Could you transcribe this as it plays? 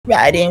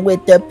Riding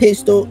with the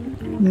pistol.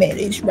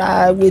 Managed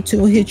ride with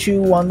to hit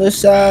you on the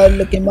side.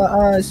 Look in my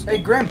eyes. Hey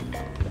Grim.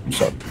 What's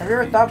up? Have you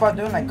ever thought about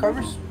doing like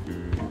covers?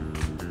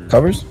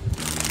 Covers?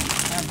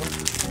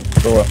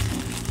 For what?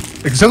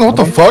 Except what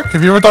the fuck?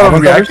 Have you ever thought of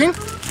reacting?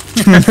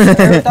 Have you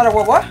ever thought of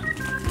what?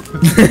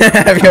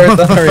 Have you ever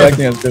thought of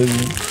reacting? That's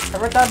crazy.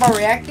 Ever thought about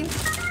reacting?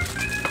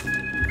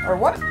 Or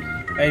what?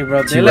 Hey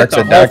bro, they let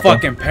the whole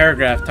fucking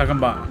paragraph talking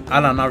about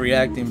Alan not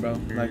reacting, bro.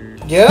 Like,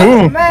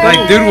 yeah, man.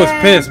 Like, dude was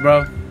pissed,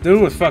 bro.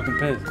 Dude was fucking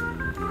pissed.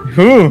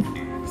 Who?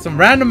 Some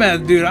random ass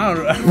dude. I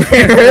don't know.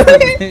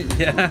 Really?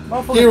 Yeah.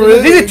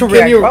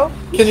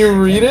 Can you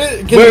read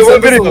it? Wait,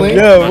 what video?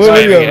 Yeah, what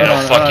video?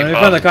 Let me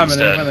find the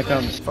comment.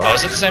 Oh,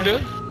 is it the same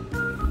dude?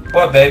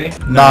 What, baby?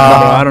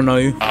 Nah, I don't know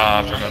you.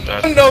 I forgot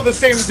that. I know the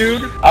same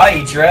dude. I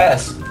eat your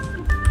ass.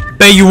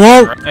 Bet you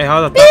won't. Hey,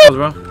 how the tacos,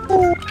 bro?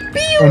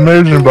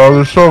 Amazing, bro.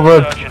 They're so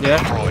good. Yeah.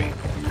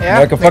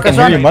 Yeah, I can fucking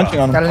hear you munching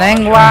on them. The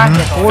lengua,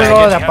 the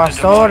culo, the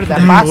pastor, the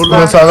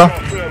pasta.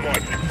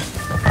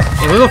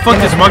 Hey, who the fuck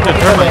just marked the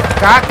termite?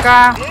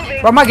 Caca.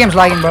 Bro, my game's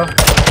lagging, bro.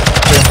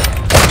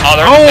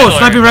 Oh,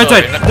 sniping right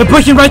side. They're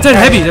pushing right side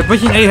heavy. They're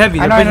pushing A heavy.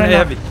 They're pushing A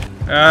heavy.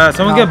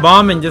 Someone get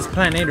bomb and just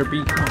plan A or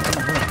B.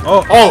 Come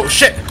on. Oh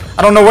shit!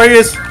 I don't know where he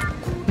is.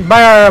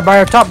 By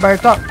our top. Alright,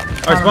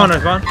 spawn.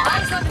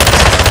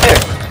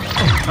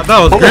 I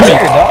thought it was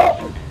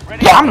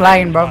Grimmy. I'm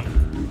lagging, bro.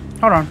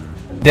 Hold on.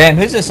 Damn,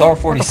 who's this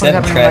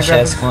R47 trash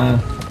ass clown?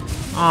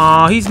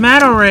 Aw, he's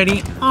mad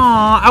already.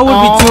 Aw, I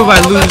would be too if I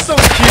lose. That's so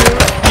cute.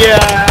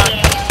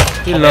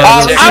 Yeah. He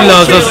loves us. He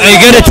loves us. Hey,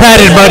 get it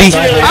tatted, buddy.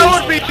 I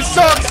would be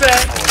so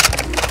upset.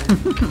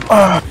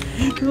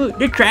 Look,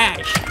 they're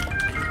trash.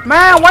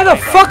 Man, why the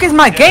fuck is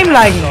my game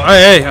lagging?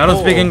 Hey, I don't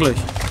speak English.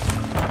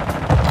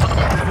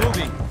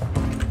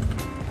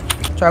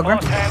 Sorry, Grim.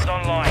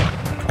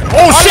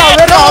 Oh shit!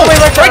 No!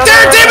 Right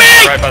there,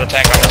 teammate! Right by the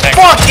tank, on the tank.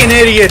 Fucking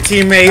idiot,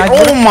 teammate!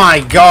 Oh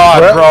my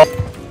god, bro!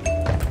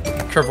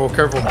 Careful.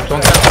 Don't touch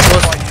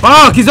the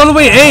Fuck, he's all the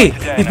way A.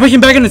 He's pushing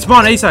back in the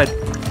spawn, A side.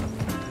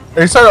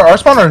 A side or our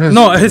spawn or his?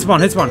 No, his spawn.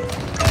 Left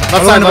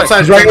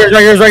side. He's right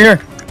here.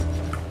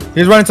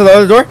 He's running to the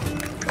other door.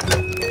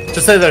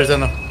 Just stay there,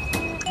 Zeno.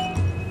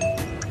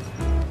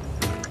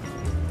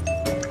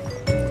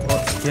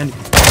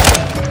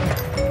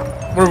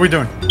 What are we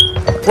doing?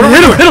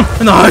 Hit him!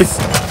 Nice!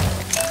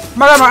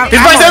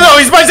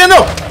 He's by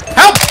Zeno!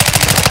 Help!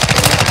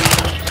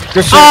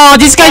 Oh,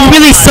 these guys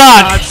really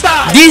suck!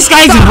 These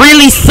guys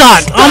really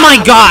suck! Oh my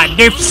god,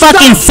 they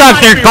fucking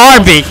suck! They're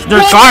garbage!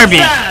 They're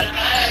garbage!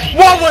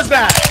 What was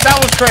that? That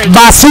was crazy!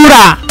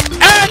 Basura!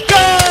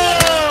 Echo!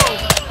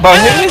 Bro,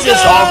 who is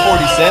this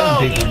R47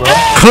 people, bro?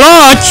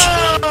 Clutch!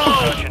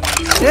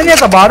 Isn't he at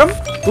the bottom?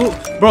 Ooh,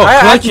 bro,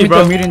 clutchy,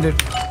 bro. Muting, dude.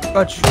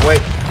 Clutch.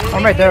 Wait.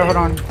 I'm right there, hold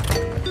on.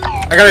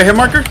 I got a hit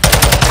marker.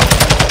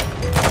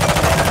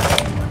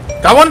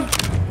 Got one?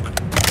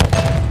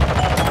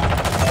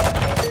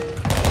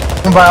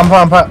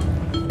 I'm pot.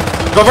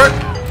 Go for it.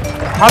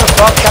 How the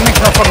fuck? That makes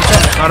no fucking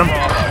sense. Got him.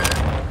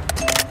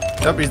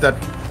 Yep, he's dead.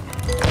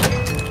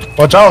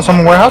 Watch out,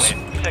 someone warehouse.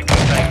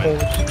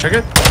 Check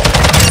it.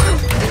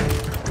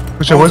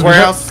 Where's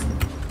warehouse?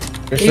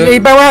 He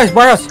by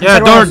warehouse. Yeah,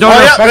 door.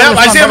 Oh, yeah,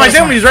 I see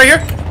him. He's right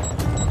here.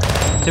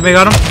 Teammate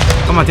got him.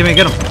 Come on, teammate,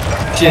 get him.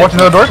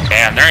 Watching the door.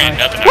 Damn, there ain't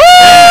nothing.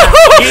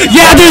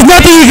 Yeah, there's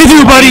nothing you can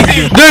do, buddy.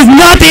 There's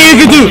nothing you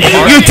can do.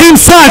 Your team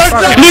sucks.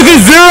 Look at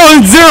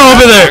 0-0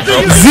 over there.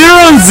 0-0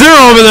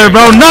 over there,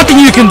 bro.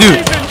 Nothing you can do.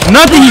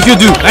 Nothing you can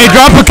do. Hey,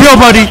 drop a kill,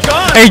 buddy.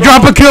 Hey,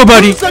 drop a kill,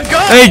 buddy.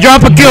 Hey,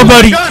 drop a kill,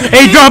 buddy.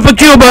 Hey, drop a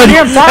kill, buddy.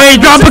 Hey,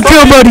 drop a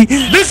kill, buddy.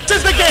 This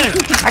is the game.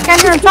 I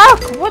can't hear him talk.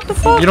 What the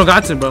fuck? You don't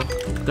got to, bro.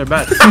 They're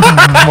bad.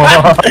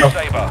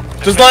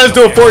 Just let us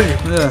do it for you.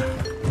 Yeah.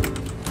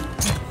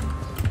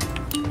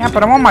 Yeah,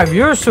 but I want my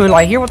viewers to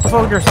like hear what the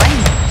fuck you're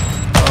saying.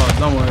 Oh,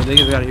 don't worry. They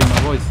just gotta hear my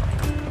voice.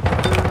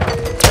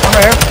 I'm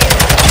right here.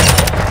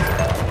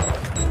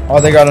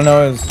 All they gotta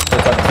know is.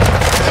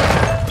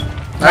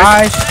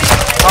 Nice.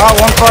 Oh,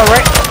 one car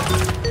right.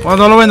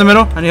 One's all the way in the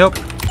middle. I need help.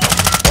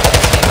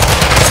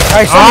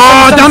 Right,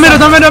 Down middle.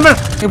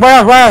 Hey,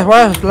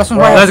 warehouse. Lessons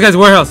warehouse. Last guy's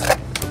warehouse.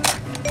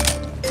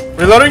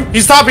 Reloading.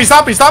 He stopped.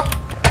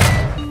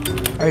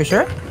 Are you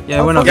sure?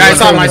 Yeah, went up. Yeah,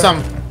 I saw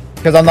him.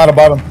 Because I'm not a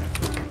bottom.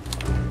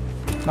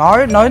 No,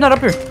 he's not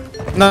up here.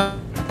 No,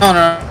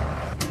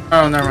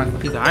 never mind.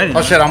 He's hiding.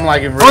 Oh shit, I'm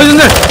lagging. Oh, he's in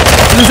there.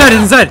 He's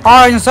inside.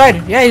 Oh, he's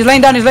inside. Yeah, he's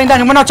laying down. He went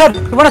outside.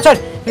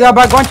 He got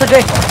back going for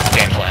Jay.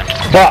 Game plan.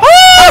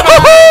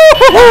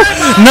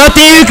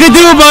 Nothing you can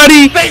do,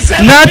 buddy.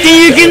 Nothing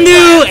you can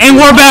do.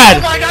 And we're bad.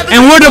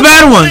 And we're the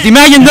bad ones.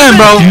 Imagine them,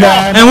 bro.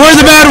 And we're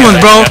the bad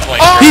ones, bro.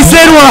 He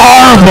said we're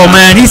horrible,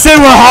 man. He said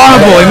we're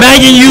horrible.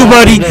 Imagine you,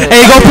 buddy.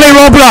 Hey, go play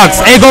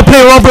Roblox.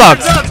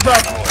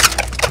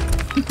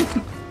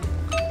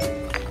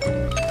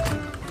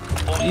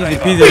 Easy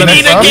peasy. We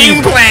need a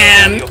game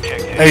plan.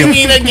 We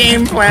need a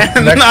game plan.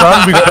 Next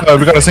round,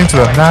 we gotta sing to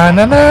them. Na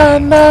na na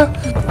na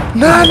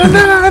na na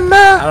na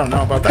na. I don't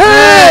know about that.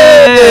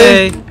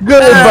 Hey.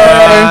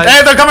 Goodbye.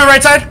 Hey, they're coming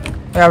right side.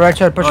 Yeah, right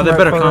side. Push Oh, they right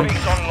better forward.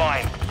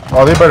 come.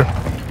 Oh, they better.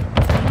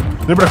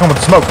 They better come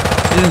with the smoke.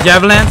 Using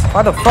javelins.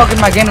 Why the fuck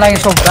is my game lagging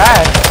so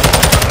bad?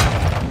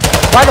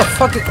 Why the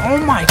fuck is... Oh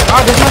my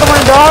god, there's another one.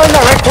 They're all in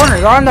that right corner.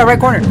 They're all in that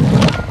right corner.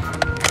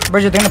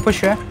 Bridget, they're gonna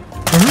push you, eh?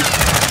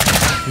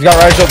 He's got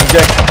right shoulder,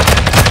 Jake.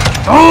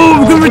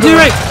 Oh, good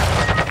right.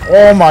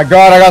 Oh my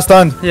god, I got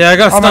stunned. Yeah, I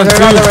got Oh my stunned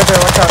god, too. right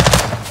there. Watch out.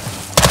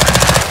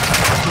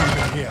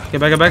 Get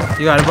back.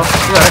 You got it, bro.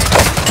 You got it.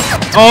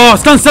 Oh,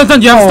 stun.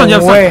 You have stun.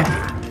 way.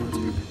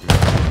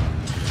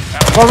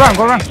 Go run.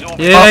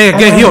 Yeah,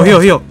 get heal.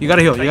 You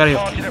gotta heal.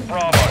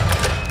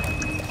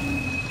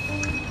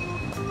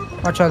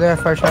 Watch out there,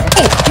 fire shot.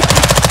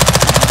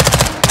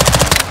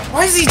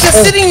 Why is he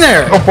just sitting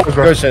there?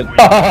 Good shit. Oh,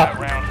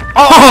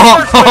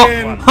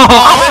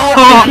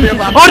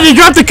 you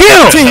dropped the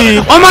kill!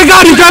 Oh my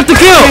god, you dropped the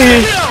kill!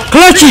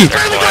 Clutchy!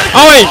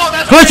 Oh wait,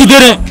 Clutchy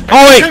didn't!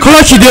 Oh,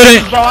 Clutchy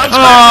didn't!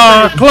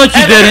 Oh,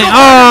 Clutchy didn't!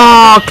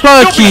 Oh,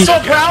 Clutchy!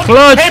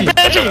 Hey,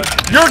 Benji,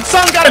 your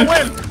son gotta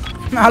win.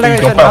 Like I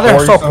said, now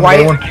they're so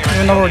quiet.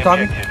 Even though we're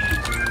talking.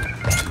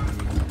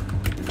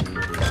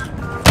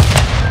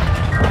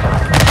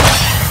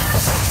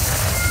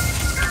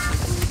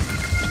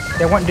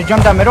 They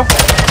jumped down middle.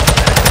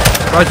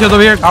 Right shield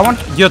over here. Got one.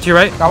 Guilty,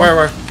 right?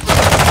 Where?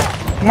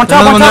 One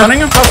top. Running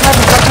him?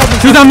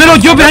 Two down middle,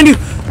 Joe behind you!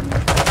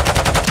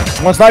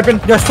 One sniping.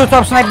 There's two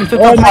top sniping.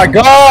 Oh my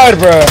god,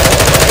 bro.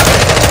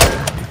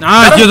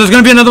 Nah, Joe, there's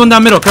gonna be another one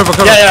down middle. Careful.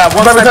 Yeah.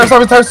 One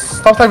second.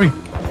 Stop typing.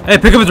 Hey,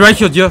 pick up his right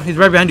shield, Joe. He's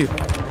right behind you.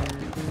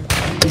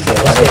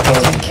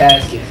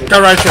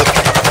 Got right shield.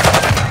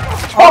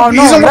 Oh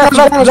no,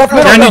 left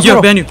Behind you, Joe.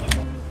 Behind you.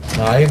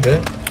 Nah, you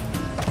good.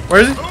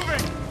 Where is he?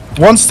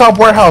 One stop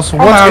warehouse.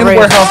 One my in race.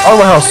 warehouse. Our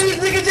warehouse.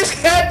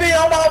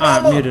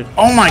 Muted.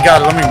 Oh my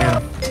god, let me mute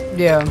him.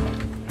 Yeah.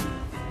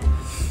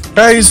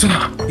 Guys, You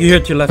hear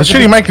to your left. the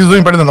shitty mic is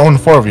doing better than the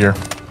 0-4 over here.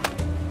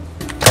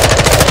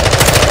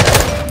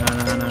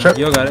 No. Check.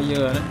 You got it.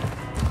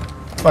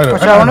 Watch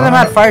Watch out, one of them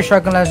had fire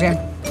shotgun last game.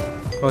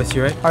 Oh, it's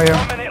you, right? Oh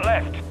yeah.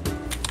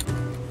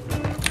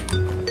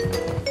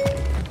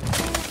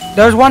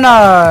 There's one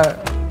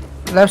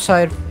left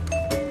side.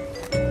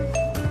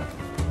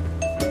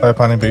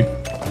 Planning B.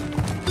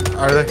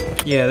 Are they?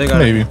 Yeah, they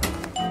got it. Maybe.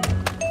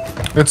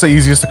 It's the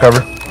easiest to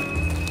cover.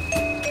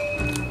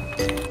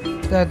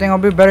 I think it'll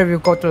be better if you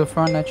go to the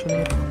front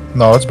actually.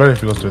 No, it's better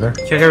if he goes through there.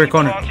 Check every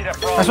corner.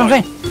 That's what I'm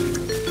saying.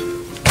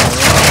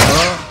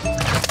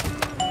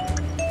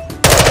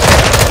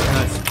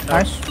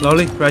 Nice.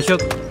 Slowly, right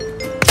shield.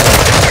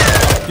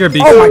 You're a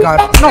beast. Oh my god.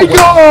 No way.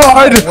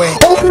 God!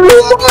 Oh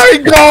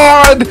my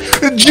god!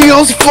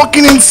 Gio's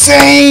fucking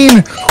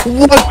insane!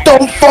 What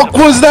the fuck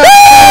was that?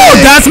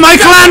 That's my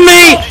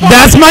clanmate!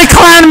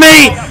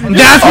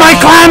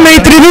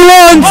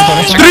 3v1s!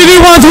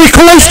 3v1s, we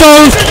clutch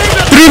those!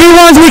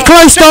 3v1s, we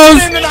clutch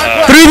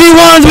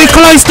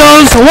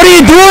those! What are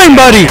you doing,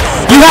 buddy?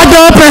 You had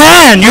the upper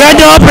hand! What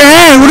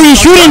are you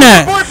shooting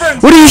at?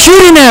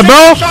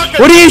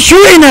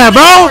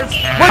 bro?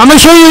 I'm gonna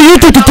show you a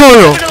YouTube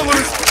tutorial.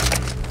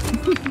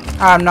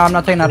 No, I'm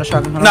not taking out a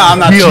shotgun. No, I'm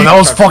not. Gio, that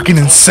was fucking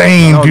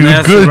insane, That was dude.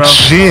 nasty, Good bro.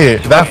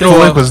 shit. That Throw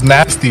flick up. was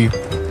nasty.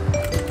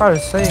 Hard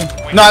to say.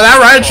 No, that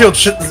riot shield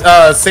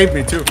saved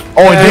me too.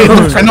 Oh, it did.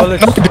 Yeah. I know it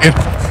did.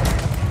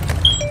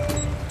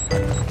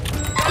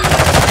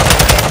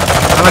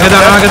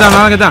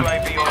 Knock it down.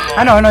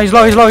 I know, he's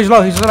low. He's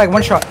like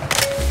one shot.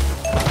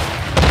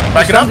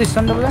 Back it up. He's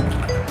stunned over there.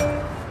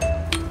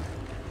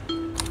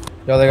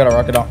 Yo, they got a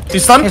rocket out.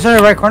 He's stunned. He's in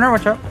the right corner,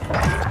 watch out.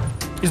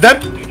 He's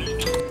dead.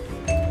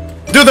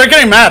 Dude, they're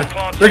getting mad.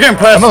 They're getting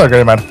pressed. Another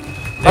great man.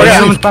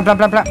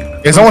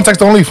 Plant. Hey, someone text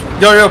don't leave.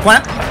 Yo,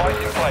 plant.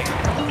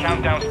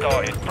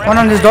 One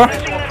on this door.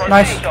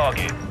 Nice.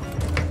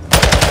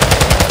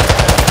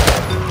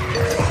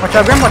 Watch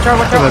out, Grim, watch out.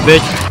 A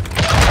bitch.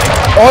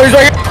 Oh, he's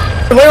right here.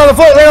 Lay on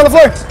the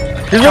floor.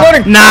 He's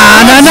reloading.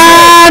 Nah.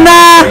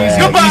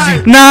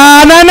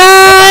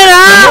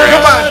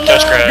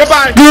 Just Chris.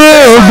 Goodbye.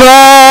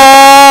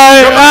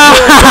 Goodbye.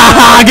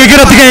 Get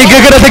good at the game.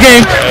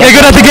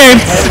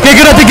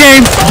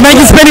 Man,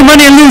 you're spending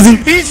money and losing.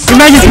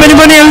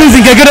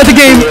 Get good at the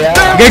game.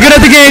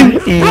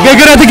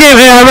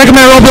 Hey, I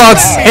recommend Roblox,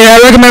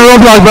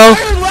 bro.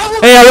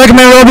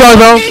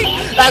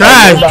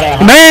 Trash.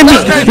 Man,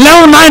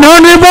 level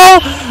 900,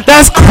 bro.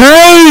 That's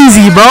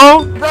crazy,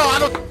 bro. Bro, I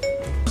don't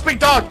speak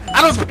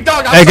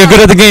dog. Hey, get good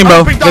at the game,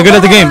 bro.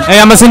 Hey,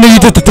 I'm gonna send you a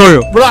YouTube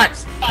tutorial.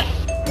 Relax.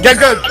 Get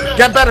good.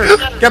 Get better.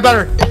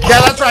 Yeah,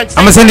 that's right.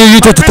 I'm gonna send you a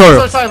YouTube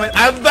tutorial.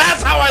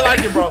 That's how I like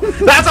it, bro.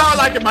 That's how I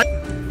like it, man.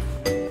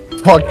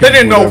 Fuck They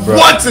didn't know you, bro.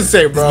 what to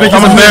say, bro. Bitch is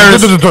I'm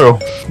embarrassed.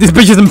 embarrassed. This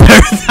bitch is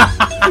embarrassed.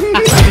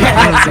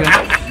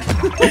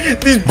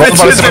 These What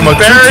about bitches some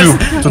embarrassed. YouTube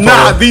tutorial?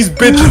 Nah, these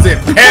bitches in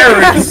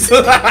Paris.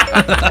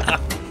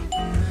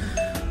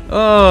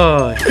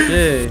 Oh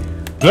shit.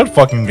 Good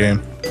fucking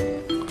game.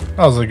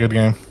 That was a good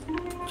game.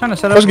 Trying to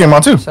set up First game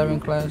on too. 7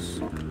 class.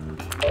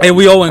 Hey,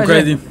 we all went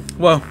crazy.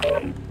 Well,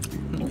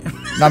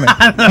 Not me.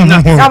 I'm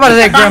about to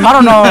say, Grim, I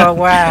don't know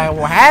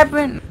what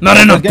happened. not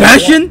enough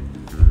passion.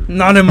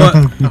 Not enough.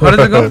 How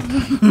does it go?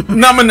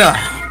 Namana.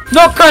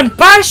 No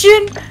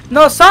compassion.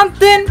 No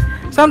something.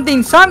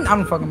 Something. I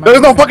don't fucking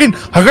There's matter. no fucking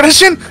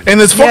aggression in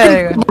this Yeah, fucking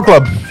yeah. football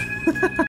club.